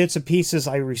 the bits and pieces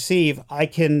I receive, I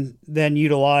can then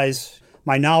utilize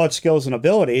my knowledge, skills, and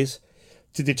abilities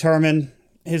to determine,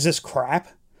 is this crap?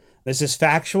 Is this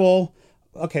factual?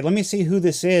 Okay, let me see who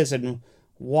this is and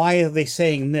why are they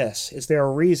saying this? Is there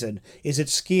a reason? Is it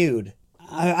skewed?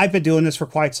 I've been doing this for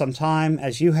quite some time,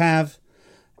 as you have,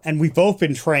 and we've both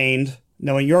been trained,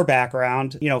 knowing your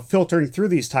background, filtering through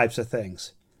these types of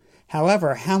things.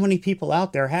 However, how many people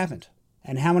out there haven't?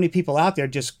 And how many people out there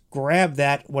just grab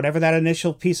that, whatever that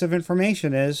initial piece of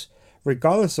information is,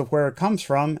 regardless of where it comes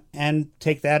from, and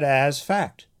take that as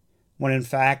fact, when in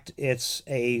fact it's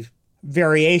a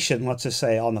variation, let's just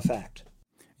say, on the fact.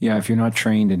 Yeah, if you're not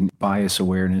trained in bias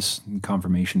awareness and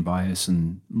confirmation bias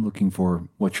and looking for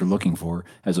what you're looking for,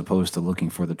 as opposed to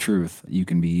looking for the truth, you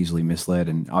can be easily misled.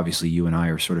 And obviously you and I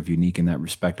are sort of unique in that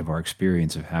respect of our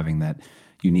experience of having that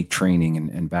unique training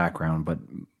and background, but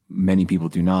many people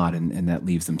do not, and that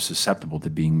leaves them susceptible to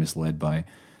being misled by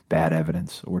bad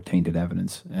evidence or tainted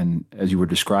evidence. And as you were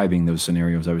describing those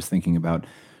scenarios, I was thinking about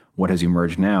what has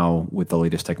emerged now with the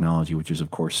latest technology, which is, of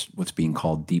course, what's being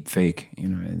called deep fake,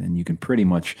 and you can pretty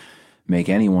much make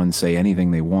anyone say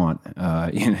anything they want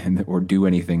or do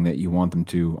anything that you want them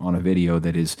to on a video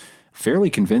that is fairly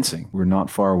convincing. We're not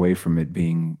far away from it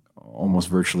being almost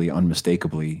virtually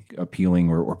unmistakably appealing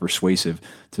or persuasive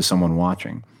to someone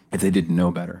watching if they didn't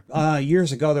know better.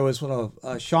 Years ago, there was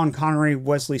a Sean Connery,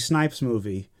 Wesley Snipes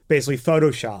movie, basically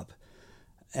Photoshop.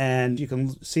 And you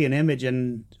can see an image,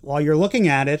 and while you're looking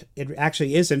at it, it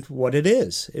actually isn't what it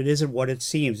is. It isn't what it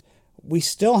seems. We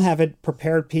still haven't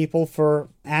prepared people for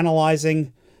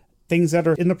analyzing things that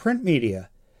are in the print media,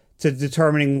 to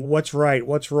determining what's right,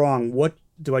 what's wrong, what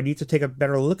do I need to take a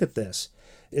better look at this?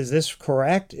 Is this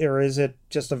correct, or is it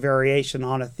just a variation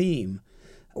on a theme?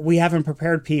 We haven't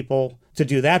prepared people to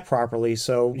do that properly,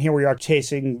 so here we are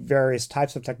chasing various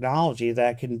types of technology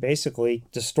that can basically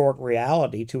distort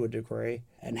reality to a degree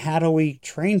And how do we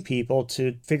train people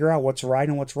to figure out what's right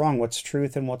and what's wrong, what's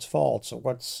truth and what's false, or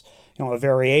what's a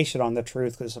variation on the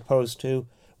truth as opposed to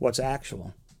what's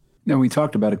actual? Now, we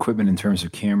talked about equipment in terms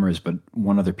of cameras, but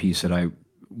one other piece that I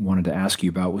wanted to ask you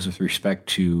about was with respect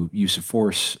to use of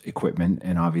force equipment,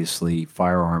 and obviously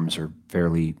firearms are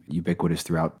fairly ubiquitous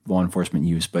throughout law enforcement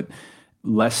use, but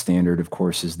less standard, of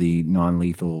course, is the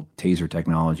non-lethal taser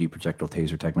technology, projectile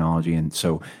taser technology. And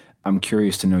so I'm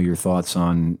curious to know your thoughts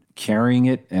on carrying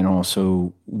it and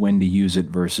also when to use it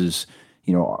versus,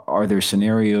 are there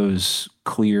scenarios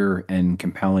clear and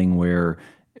compelling where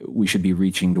we should be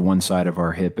reaching to one side of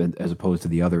our hip as opposed to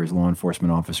the other as law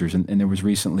enforcement officers? And there was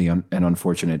recently an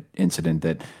unfortunate incident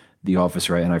that the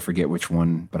officer, and I forget which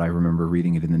one, but I remember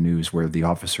reading it in the news, where the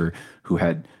officer who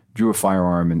had drew a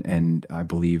firearm and I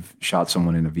believe shot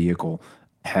someone in a vehicle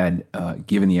had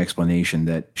given the explanation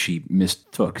that she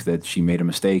mistook, that she made a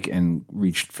mistake and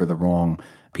reached for the wrong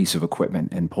piece of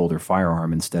equipment and pulled her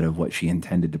firearm instead of what she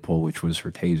intended to pull, which was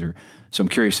her taser. So I'm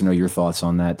curious to know your thoughts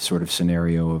on that sort of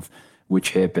scenario of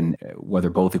which hip and whether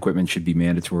both equipment should be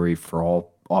mandatory for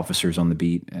all officers on the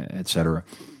beat, et cetera.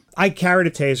 I carried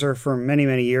a taser for many,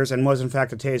 many years and was in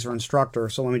fact a taser instructor.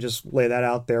 So let me just lay that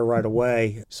out there right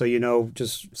away so you know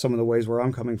just some of the ways where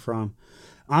I'm coming from.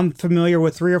 I'm familiar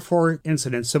with 3 or 4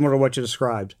 incidents similar to what you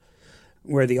described,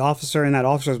 where the officer, in that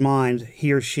officer's mind,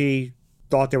 he or she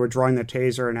thought they were drawing their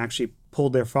taser and actually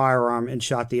pulled their firearm and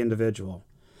shot the individual.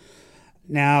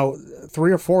 Now,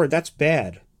 3 or 4, that's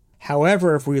bad.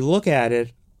 However, if we look at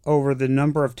it over the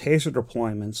number of taser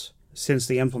deployments since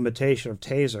the implementation of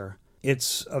taser,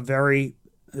 it's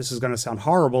this is going to sound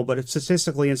horrible, but it's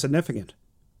statistically insignificant.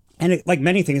 And like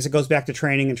many things, it goes back to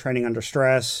training and training under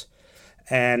stress.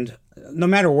 And no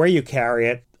matter where you carry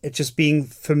it, it's just being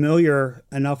familiar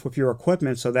enough with your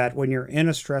equipment so that when you're in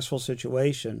a stressful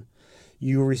situation,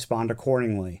 you respond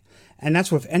accordingly. And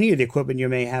that's with any of the equipment you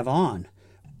may have on.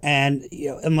 And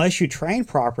unless you train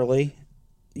properly,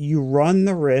 you run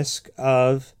the risk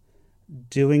of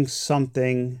doing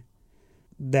something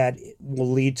that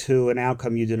will lead to an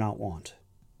outcome you do not want.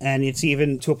 And it's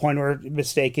even to a point where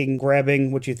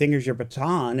grabbing what you think is your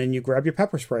baton and you grab your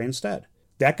pepper spray instead.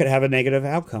 That could have a negative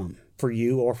outcome for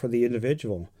you or for the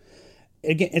individual.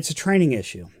 Again, it's a training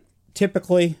issue.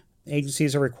 Typically,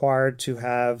 agencies are required to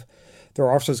have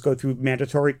their officers go through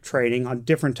mandatory training on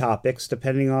different topics,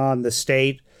 depending on the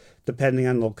state, depending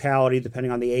on the locality,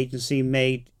 depending on the agency,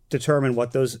 may determine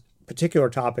what those particular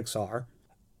topics are.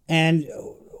 And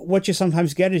what you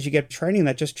sometimes get is you get training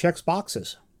that just checks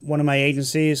boxes. One of my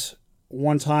agencies,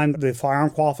 one time, the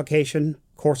firearm qualification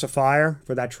course of fire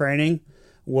for that training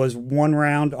was 1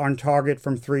 round on target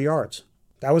from 3 yards.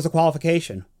 That was the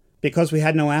qualification because we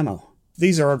had no ammo.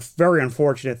 These are very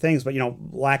unfortunate things, but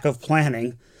lack of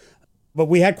planning. But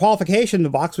we had qualification, the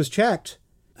box was checked.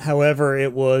 However,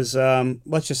 it was,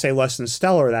 let's just say, less than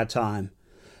stellar at that time.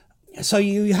 So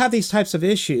you have these types of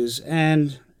issues,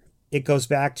 and it goes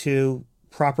back to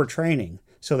proper training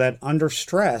so that under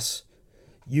stress,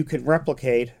 you can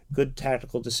replicate good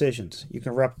tactical decisions. You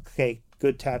can replicate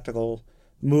good tactical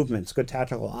movements, good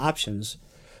tactical options,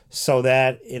 so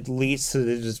that it leads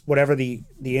to whatever the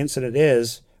incident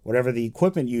is, whatever the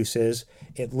equipment use is,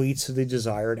 it leads to the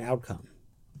desired outcome.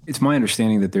 It's my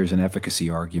understanding that there's an efficacy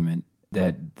argument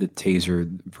that the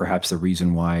taser, perhaps the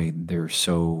reason why they're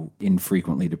so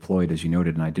infrequently deployed, as you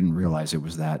noted, and I didn't realize it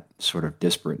was that sort of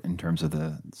disparate in terms of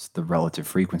the relative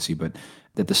frequency, but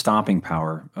that the stopping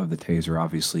power of the taser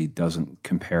obviously doesn't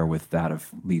compare with that of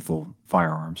lethal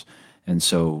firearms. And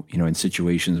so, in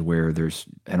situations where there's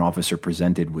an officer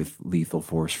presented with lethal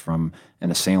force from an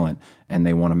assailant and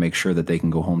they want to make sure that they can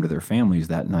go home to their families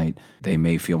that night, they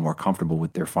may feel more comfortable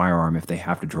with their firearm if they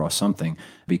have to draw something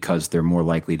because they're more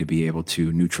likely to be able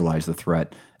to neutralize the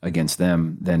threat against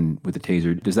them than with the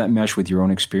taser. Does that mesh with your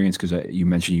own experience? Because you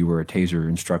mentioned you were a taser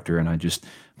instructor, and I'm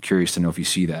curious to know if you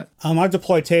see that. I've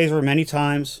deployed taser many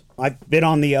times. I've been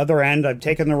on the other end. I've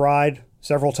taken the ride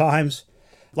several times.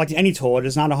 Like any tool, it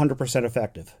is not 100%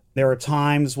 effective. There are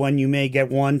times when you may get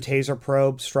one taser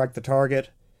probe strike the target.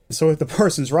 So if the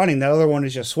person's running, the other one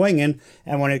is just swinging,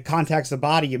 and when it contacts the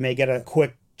body, you may get a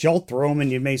quick jolt through them,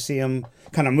 and you may see them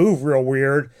kind of move real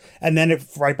weird, and then it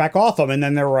right back off them, and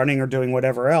then they're running or doing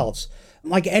whatever else.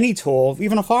 Like any tool,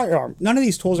 even a firearm, none of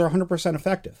these tools are 100%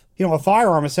 effective. A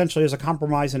firearm essentially is a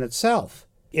compromise in itself.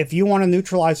 If you want to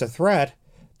neutralize a threat,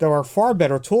 there are far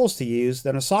better tools to use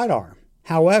than a sidearm.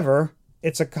 However,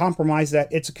 it's a compromise that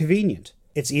it's convenient.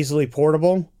 It's easily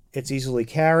portable. It's easily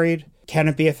carried. Can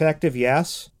it be effective?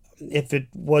 Yes. If it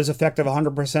was effective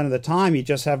 100% of the time, you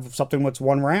just have something that's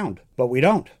 1 round. But we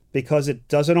don't, because it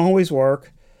doesn't always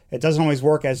work. It doesn't always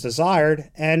work as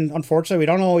desired, and unfortunately, we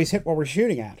don't always hit what we're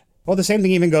shooting at. Well, the same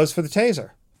thing even goes for the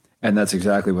taser. And that's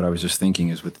exactly what I was just thinking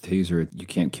is with the taser, you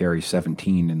can't carry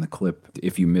 17 in the clip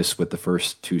if you miss with the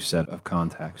first 2 set of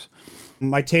contacts.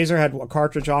 My taser had a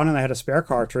cartridge on and I had a spare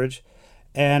cartridge.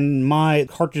 And my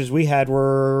cartridges we had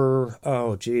were,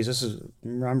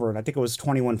 remembering, I think it was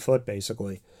 21 foot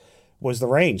basically, was the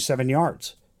range, 7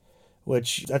 yards,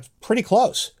 which that's pretty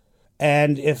close.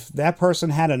 And if that person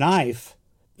had a knife,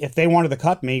 if they wanted to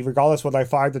cut me, regardless whether I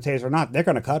fired the taser or not, they're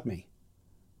going to cut me.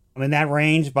 I'm in that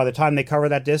range. By the time they cover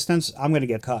that distance, I'm going to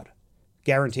get cut.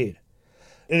 Guaranteed.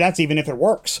 And that's even if it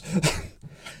works.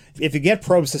 If you get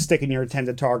probes to stick in your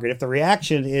intended target, if the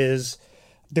reaction is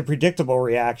the predictable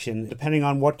reaction, depending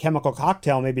on what chemical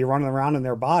cocktail may be running around in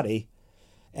their body,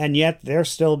 and yet they're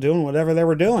still doing whatever they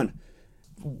were doing.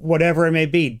 Whatever it may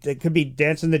be. They could be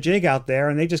dancing the jig out there,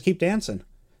 and they just keep dancing.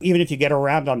 Even if you get a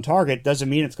round on target, doesn't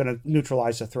mean it's going to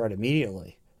neutralize the threat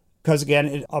immediately. Because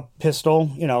again, a pistol,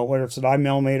 whether it's a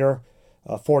 9mm,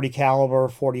 a 40 caliber,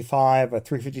 45, a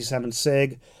 357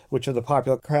 SIG, which are the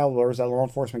popular calibers that law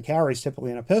enforcement carries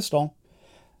typically in a pistol,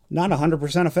 not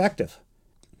 100% effective.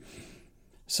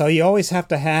 So you always have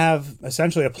to have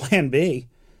essentially a plan B,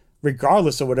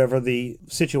 regardless of whatever the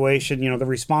situation, the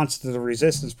response to the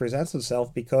resistance presents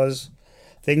itself, because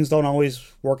things don't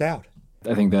always work out.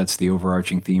 I think that's the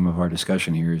overarching theme of our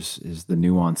discussion here is the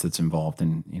nuance that's involved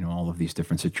in, all of these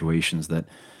different situations that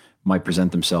might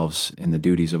present themselves in the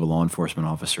duties of a law enforcement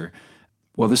officer.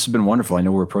 Well, this has been wonderful. I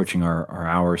know we're approaching our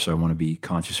hour, so I want to be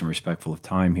conscious and respectful of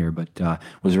time here, but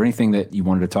was there anything that you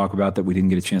wanted to talk about that we didn't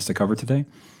get a chance to cover today?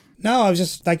 No, I was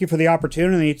just thank you for the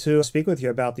opportunity to speak with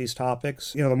you about these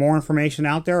topics. The more information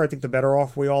out there, I think the better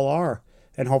off we all are.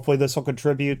 And hopefully this will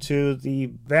contribute to the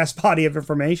vast body of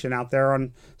information out there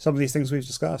on some of these things we've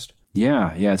discussed.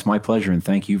 Yeah, it's my pleasure. And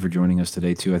thank you for joining us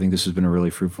today, too. I think this has been a really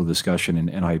fruitful discussion,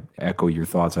 and I echo your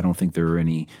thoughts. I don't think there are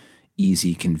any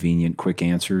easy, convenient, quick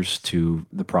answers to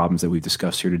the problems that we've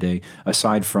discussed here today,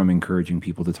 aside from encouraging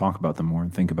people to talk about them more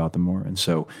and think about them more. And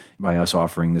so by us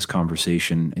offering this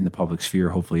conversation in the public sphere,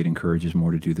 hopefully it encourages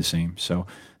more to do the same. So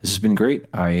this has been great.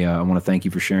 I want to thank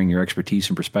you for sharing your expertise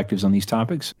and perspectives on these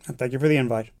topics. And thank you for the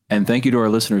invite. And thank you to our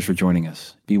listeners for joining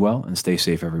us. Be well and stay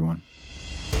safe, everyone.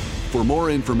 For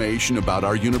more information about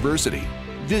our university,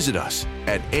 visit us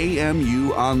at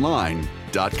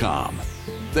amuonline.com.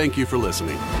 Thank you for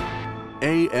listening.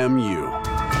 AMU,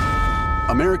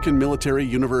 American Military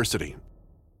University.